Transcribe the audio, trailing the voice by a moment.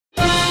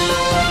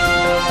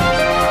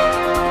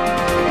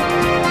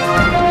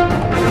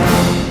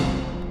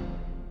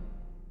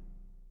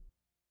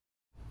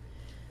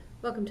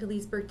Welcome to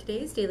Leesburg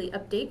Today's Daily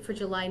Update for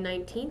July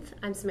 19th.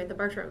 I'm Samantha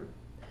Bartram.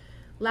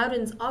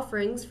 Loudoun's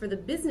offerings for the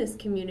business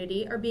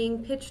community are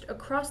being pitched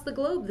across the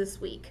globe this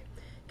week.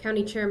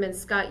 County Chairman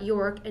Scott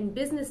York and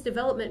Business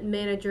Development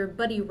Manager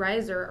Buddy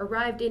Reiser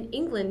arrived in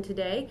England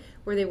today,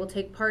 where they will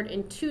take part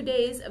in 2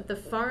 days of the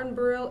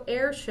Farnborough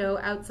Air Show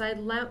outside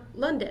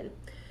London.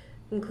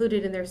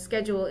 Included in their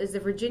schedule is the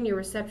Virginia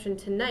reception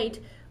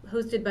tonight,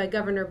 hosted by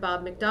Governor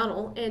Bob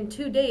McDonnell, and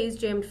 2 days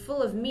jammed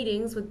full of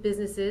meetings with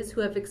businesses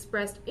who have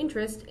expressed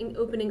interest in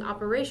opening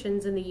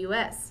operations in the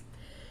U.S.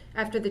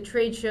 After the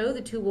trade show, the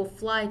two will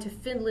fly to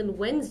Finland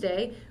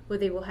Wednesday, where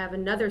they will have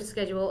another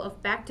schedule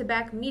of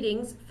back-to-back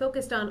meetings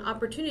focused on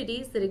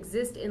opportunities that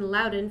exist in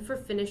Loudoun for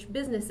Finnish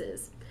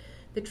businesses.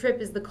 The trip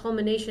is the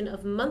culmination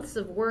of months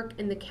of work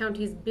in the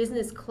county's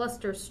business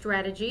cluster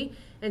strategy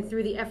and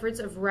through the efforts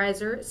of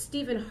Reiser,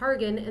 Stephen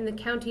Hargan, and the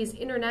county's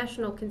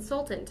international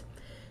consultant.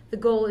 The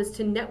goal is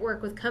to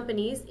network with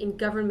companies in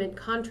government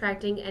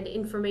contracting and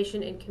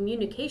information and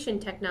communication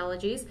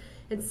technologies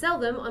and sell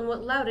them on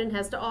what Loudoun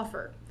has to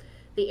offer.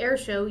 The air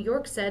show,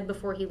 York said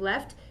before he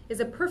left,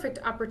 is a perfect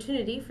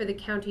opportunity for the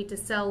county to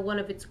sell one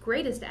of its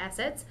greatest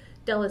assets,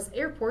 Dulles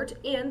Airport,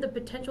 and the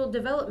potential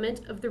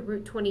development of the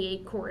Route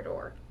 28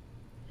 corridor.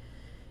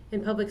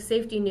 In public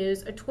safety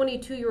news, a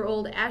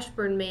 22-year-old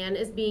Ashburn man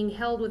is being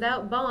held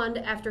without bond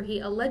after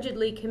he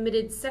allegedly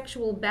committed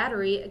sexual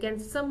battery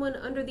against someone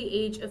under the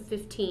age of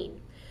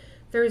 15.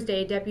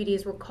 Thursday,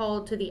 deputies were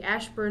called to the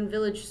Ashburn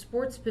Village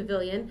Sports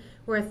Pavilion,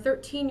 where a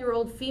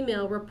 13-year-old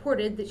female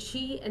reported that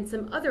she and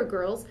some other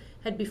girls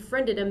had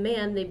befriended a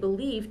man they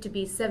believed to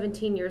be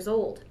 17 years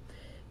old.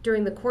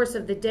 During the course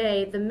of the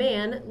day, the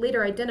man,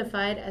 later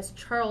identified as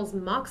Charles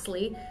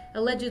Moxley,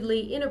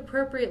 allegedly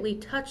inappropriately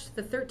touched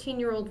the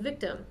 13-year-old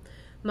victim.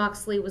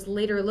 Moxley was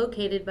later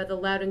located by the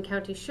Loudoun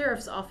County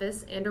Sheriff's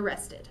Office and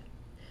arrested.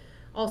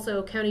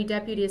 Also, county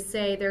deputies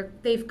say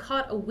they've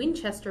caught a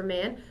Winchester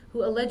man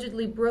who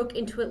allegedly broke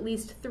into at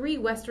least 3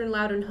 western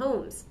Loudoun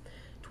homes.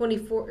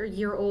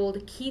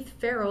 24-year-old Keith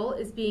Farrell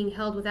is being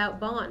held without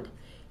bond.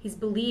 He's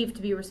believed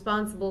to be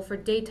responsible for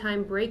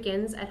daytime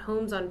break-ins at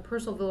homes on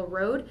Purcellville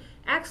Road,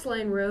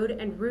 Axline Road,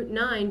 and Route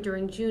 9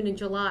 during June and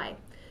July.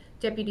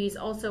 Deputies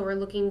also are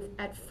looking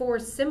at 4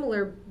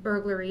 similar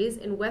burglaries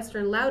in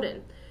western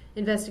Loudoun.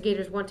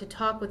 Investigators want to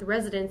talk with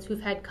residents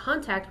who've had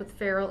contact with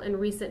Farrell in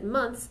recent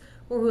months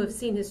or who have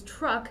seen his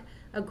truck,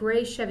 a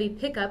gray Chevy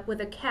pickup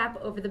with a cap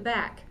over the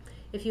back.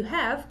 If you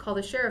have, call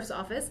the Sheriff's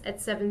Office at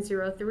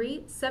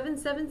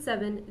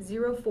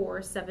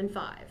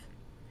 703-777-0475.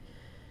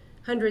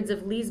 Hundreds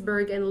of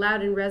Leesburg and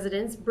Loudoun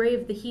residents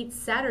braved the heat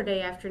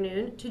Saturday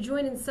afternoon to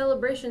join in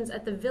celebrations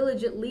at the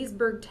Village at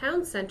Leesburg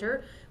Town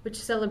Center, which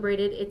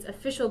celebrated its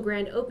official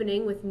grand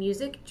opening with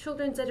music,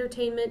 children's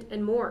entertainment,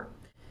 and more.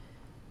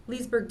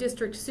 Leesburg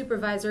District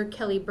Supervisor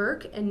Kelly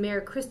Burke and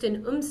Mayor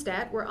Kristen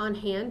Umstadt were on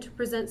hand to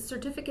present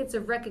certificates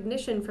of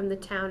recognition from the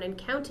town and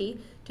county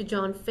to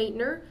John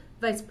Faintner,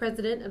 Vice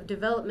President of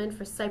Development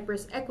for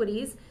Cypress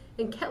Equities,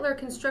 and Kettler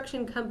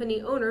Construction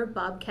Company owner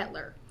Bob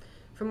Kettler.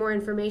 For more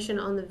information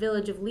on the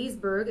Village of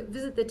Leesburg,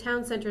 visit the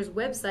Town Center's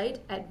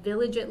website at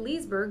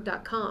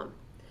villageatleesburg.com.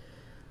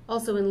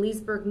 Also in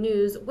Leesburg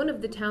news, one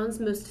of the town's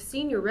most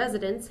senior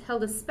residents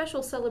held a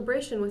special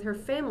celebration with her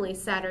family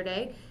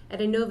Saturday at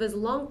Innova's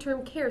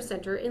long-term care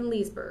center in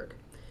Leesburg.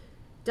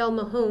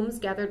 Delma Holmes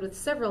gathered with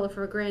several of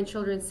her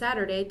grandchildren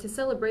Saturday to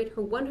celebrate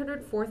her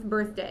 104th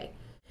birthday.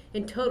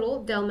 In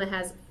total, Delma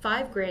has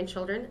 5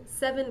 grandchildren,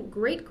 7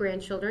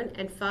 great-grandchildren,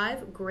 and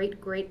 5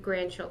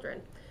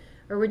 great-great-grandchildren.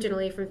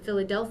 Originally from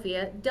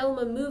Philadelphia,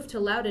 Delma moved to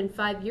Loudoun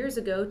 5 years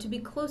ago to be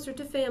closer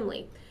to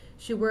family.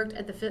 She worked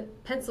at the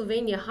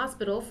Pennsylvania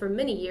Hospital for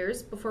many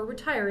years before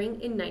retiring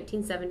in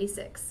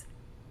 1976.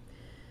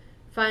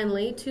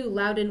 Finally, 2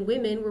 Loudoun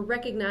women were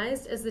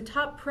recognized as the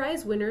top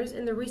prize winners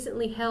in the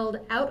recently held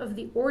Out of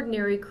the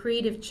Ordinary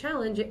Creative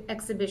Challenge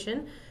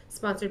exhibition,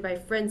 sponsored by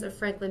Friends of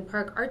Franklin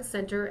Park Arts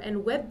Center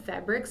and Web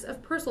Fabrics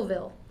of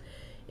Purcellville.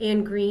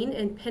 Anne Green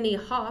and Penny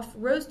Hoff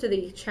rose to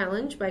the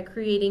challenge by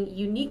creating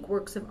unique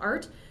works of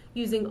art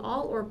using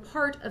all or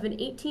part of an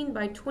 18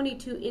 by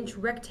 22-inch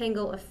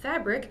rectangle of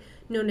fabric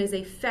known as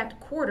a fat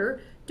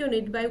quarter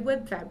donated by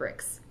Web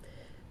Fabrics.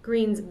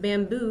 Green's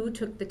bamboo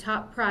took the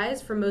top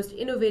prize for most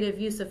innovative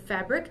use of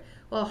fabric,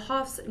 while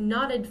Hoff's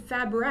knotted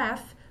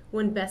fabraf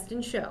won Best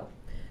in Show.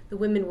 The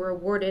women were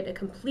awarded a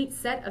complete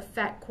set of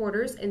fat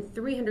quarters in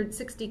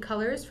 360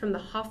 colors from the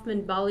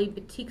Hoffman Bali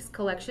Batiks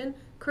collection,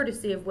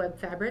 courtesy of Web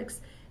Fabrics,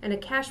 and a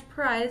cash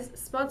prize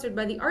sponsored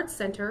by the Arts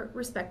Center,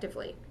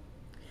 respectively.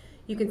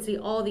 You can see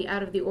all the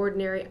Out of the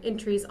Ordinary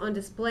entries on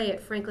display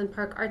at Franklin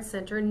Park Arts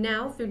Center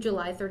now through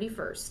July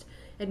 31st.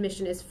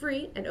 Admission is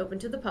free and open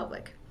to the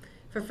public.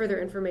 For further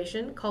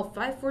information, call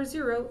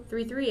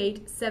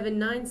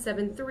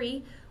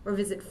 540-338-7973 or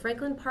visit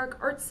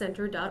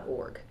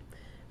franklinparkartscenter.org.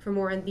 For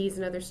more on these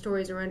and other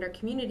stories around our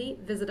community,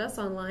 visit us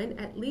online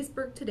at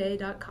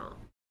leesburgtoday.com.